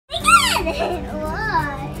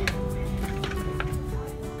Why?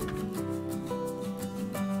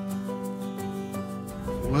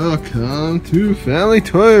 Welcome to Family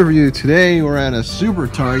Toy Review. Today we're at a Super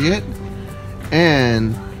Target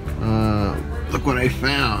and look what I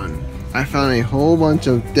found. I found a whole bunch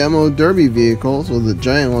of demo derby vehicles. Well, the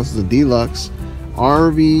giant ones, the deluxe,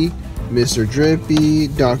 RV, Mr. Drippy,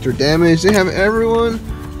 Dr. Damage. They have everyone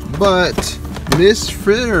but Miss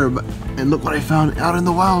Fritter. And look what I found out in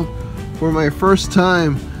the wild for my first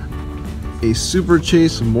time. A Super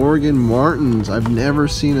Chase Morgan Martins. I've never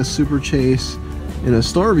seen a Super Chase in a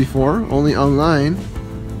store before, only online.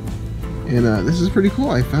 And this is pretty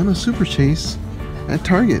cool. I found a Super Chase at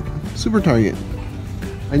Target, Super Target.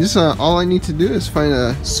 I just all I need to do is find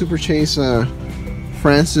a Super Chase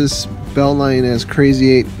Francis Beltline as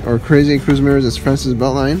Crazy 8 or Crazy 8 Cruise Mirrors as Francis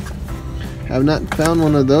Beltline. Have not found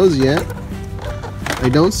one of those yet. I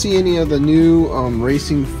don't see any of the new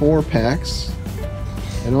Racing 4 packs.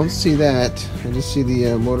 I don't see that. I just see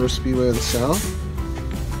the Motor Speedway of the South.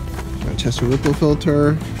 Got a Chester Ripple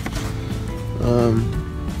filter.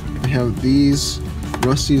 I have these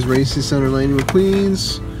Rusty's Racing Center Lightning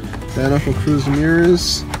McQueens, Bad Uncle Cruise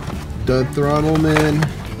Mirrors, Dud Throttleman.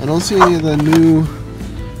 I don't see any of the new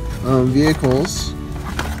vehicles.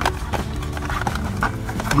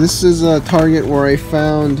 This is a Target where I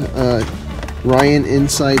found Ryan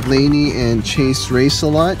Inside Laney and Chase Race a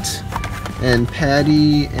Lot, and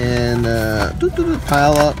Patty and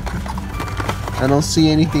Pile Up. I don't see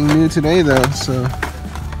anything new today though, so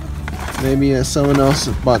maybe someone else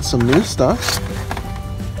bought some new stuff.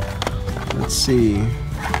 Let's see.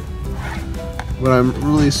 But I'm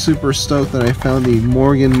really super stoked that I found the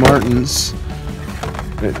Morgan Martins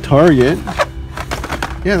at Target.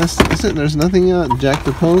 Yeah, that's it. There's nothing Jack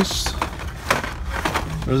the Post.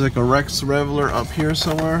 There's like a Rex Reveler up here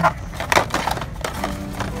somewhere.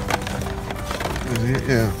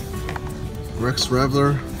 Yeah, Rex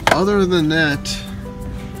Reveler. Other than that,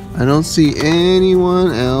 I don't see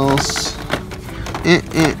anyone else.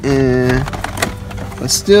 But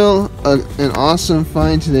still, an awesome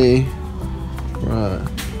find today.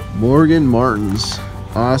 Morgan Martins.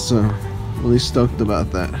 Awesome. Really stoked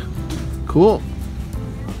about that. Cool.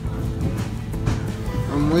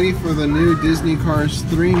 I'm waiting for the new Disney Cars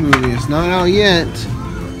 3 movie. It's not out yet.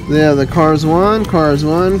 They have the Cars 1, Cars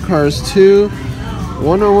 1, Cars 2,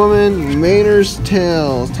 Wonder Woman, Mater's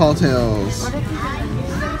Tales, Tall Tales.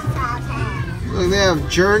 Look, they have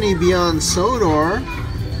Journey Beyond Sodor.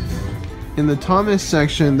 In the Thomas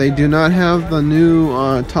section, they do not have the new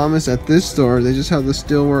Thomas at this store. They just have the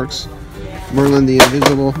Steelworks Merlin the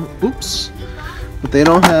Invisible. Oops. But they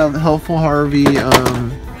don't have Helpful Harvey,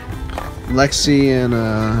 Lexi, and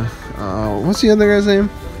what's the other guy's name?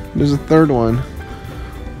 There's a third one.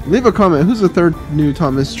 Leave a comment. Who's the third new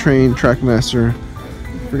Thomas Train Trackmaster?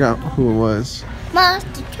 Forgot who it was.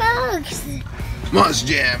 Monster Trucks. Monster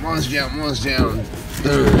Jam, Monster Jam, Monster Jam.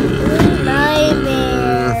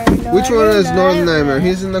 Nightmare. Which one is Northern Nightmare?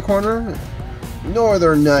 He's in the corner.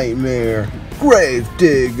 Northern Nightmare. Grave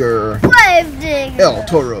Digger. Grave Digger. El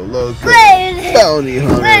Toro Loco. Grave Bounty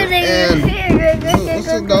Hunter. Grave Digger. And what's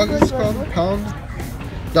the dog it's called? Pound?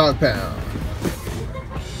 Dog Pound.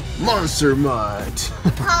 Monster Mutt.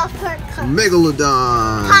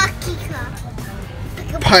 Megalodon.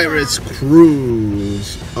 Pirates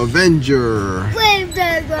Cruise. Avenger. Grave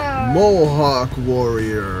Digger. Mohawk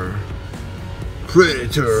Warrior.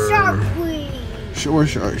 Predator. Shark.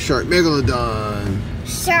 Megalodon.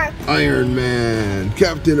 Shark. Iron Man.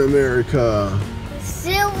 Captain America.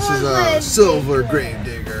 Silver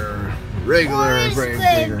Gravedigger. Regular Orange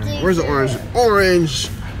Gravedigger. Gravedigger. Where's the orange? Orange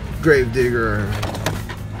Gravedigger.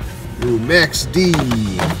 Ooh, Max D.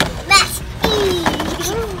 Max E.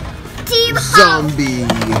 Team Zombie.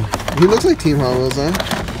 He looks like Team Hot Wheels, huh?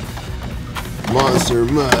 Monster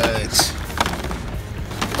Mutt.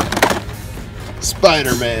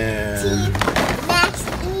 Spider-Man. Max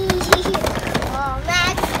E. Oh,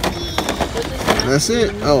 Max E. That's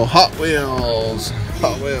it. Oh, Hot Wheels.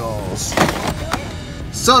 Hot Wheels.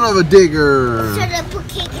 Son of a Digger.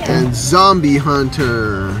 And Zombie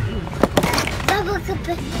Hunter.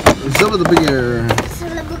 Son of the Bigger.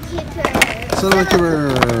 Son of a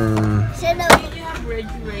Kipper.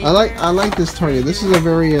 I like this Target. This is a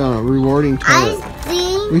very rewarding Target.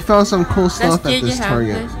 We found some cool stuff at this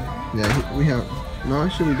Target. Yeah, we have. No,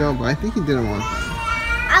 actually we don't, but I think he did one.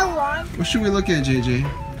 I want. What should we look at, JJ?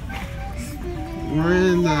 We're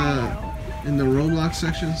in the Roblox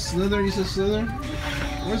section. Slither, you said Slither?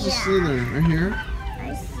 Where's the Slither? Right here?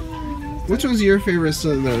 Which one's your favorite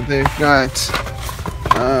Slither? They've got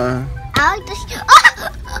I like this.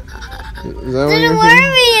 Is that There's a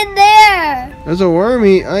wormy in there. There's a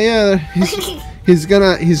wormy. Oh yeah, he's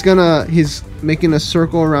making a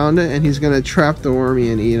circle around it, and he's gonna trap the wormy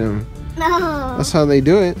and eat him. No. That's how they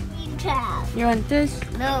do it. You want this?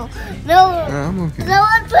 No. I'm okay.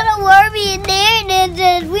 Someone put a wormy in there and then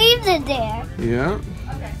just leaves it there. Yeah.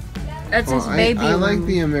 That's his baby. I like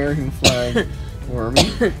the American flag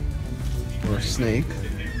wormy or snake.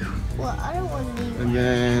 Well, I don't want to leave it. And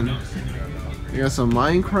then we got some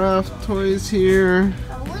Minecraft toys here.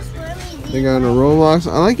 Which wormy do They you got a Roblox.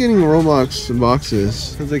 I like getting Roblox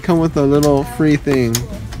boxes because they come with a little free thing.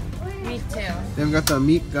 Retail. They've got the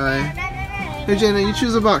meat guy. Hey Jenna, you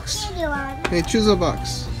choose a box. want? Hey, choose a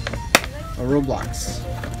box. A Roblox.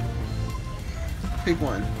 Pick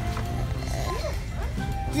one.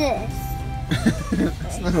 This.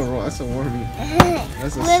 That's not a Roblox, that's a wormy.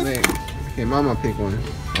 That's a snake. Okay, Mama pick one.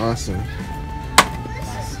 Awesome.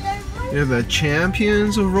 They're the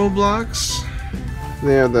champions of Roblox.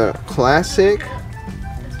 They're the classic.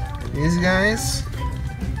 These guys.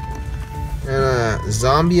 And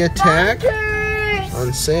zombie attack Bonkers.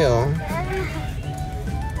 on sale.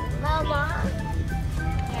 Mama.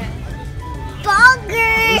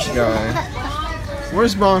 Bonkers. This guy.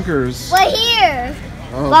 Where's Bonkers? We're here.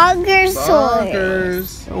 Oh, Bonkers toy.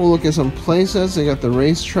 Bonkers. We'll look at some playsets. They got the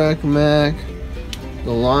racetrack Mac,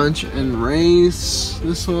 the launch and race.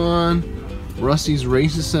 This one, Rusty's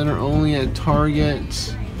Races Center only at Target.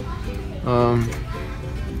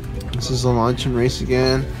 This is the launch and race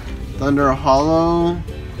again. Thunder Hollow.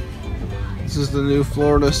 This is the new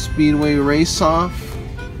Florida Speedway Race Off.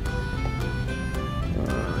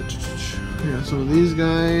 Yeah, some of these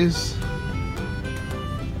guys.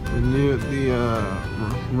 The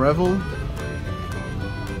Revel.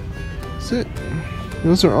 That's it.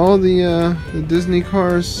 Those are all the Disney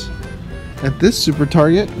cars at this Super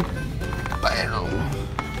Target. Bam.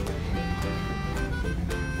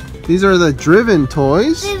 These are the driven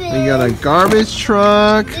toys. You got a garbage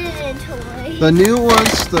truck. Driven toy. The new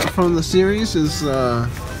ones from the series is the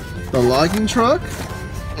logging truck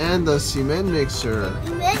and the cement mixer.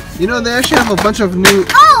 You know, they actually have a bunch of new.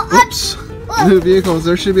 Oops. New vehicles.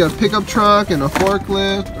 There should be a pickup truck and a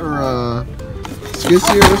forklift or a skid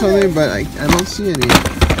steer or something, but I don't see any.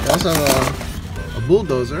 They also have a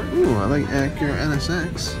bulldozer. Ooh, I like Acura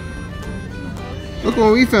NSX. Look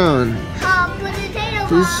what we found.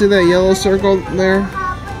 Do you see that yellow circle there?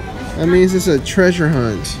 That means it's a treasure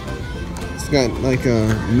hunt. It's got like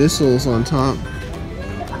missiles on top.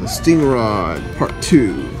 The Sting Rod Part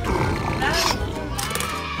 2.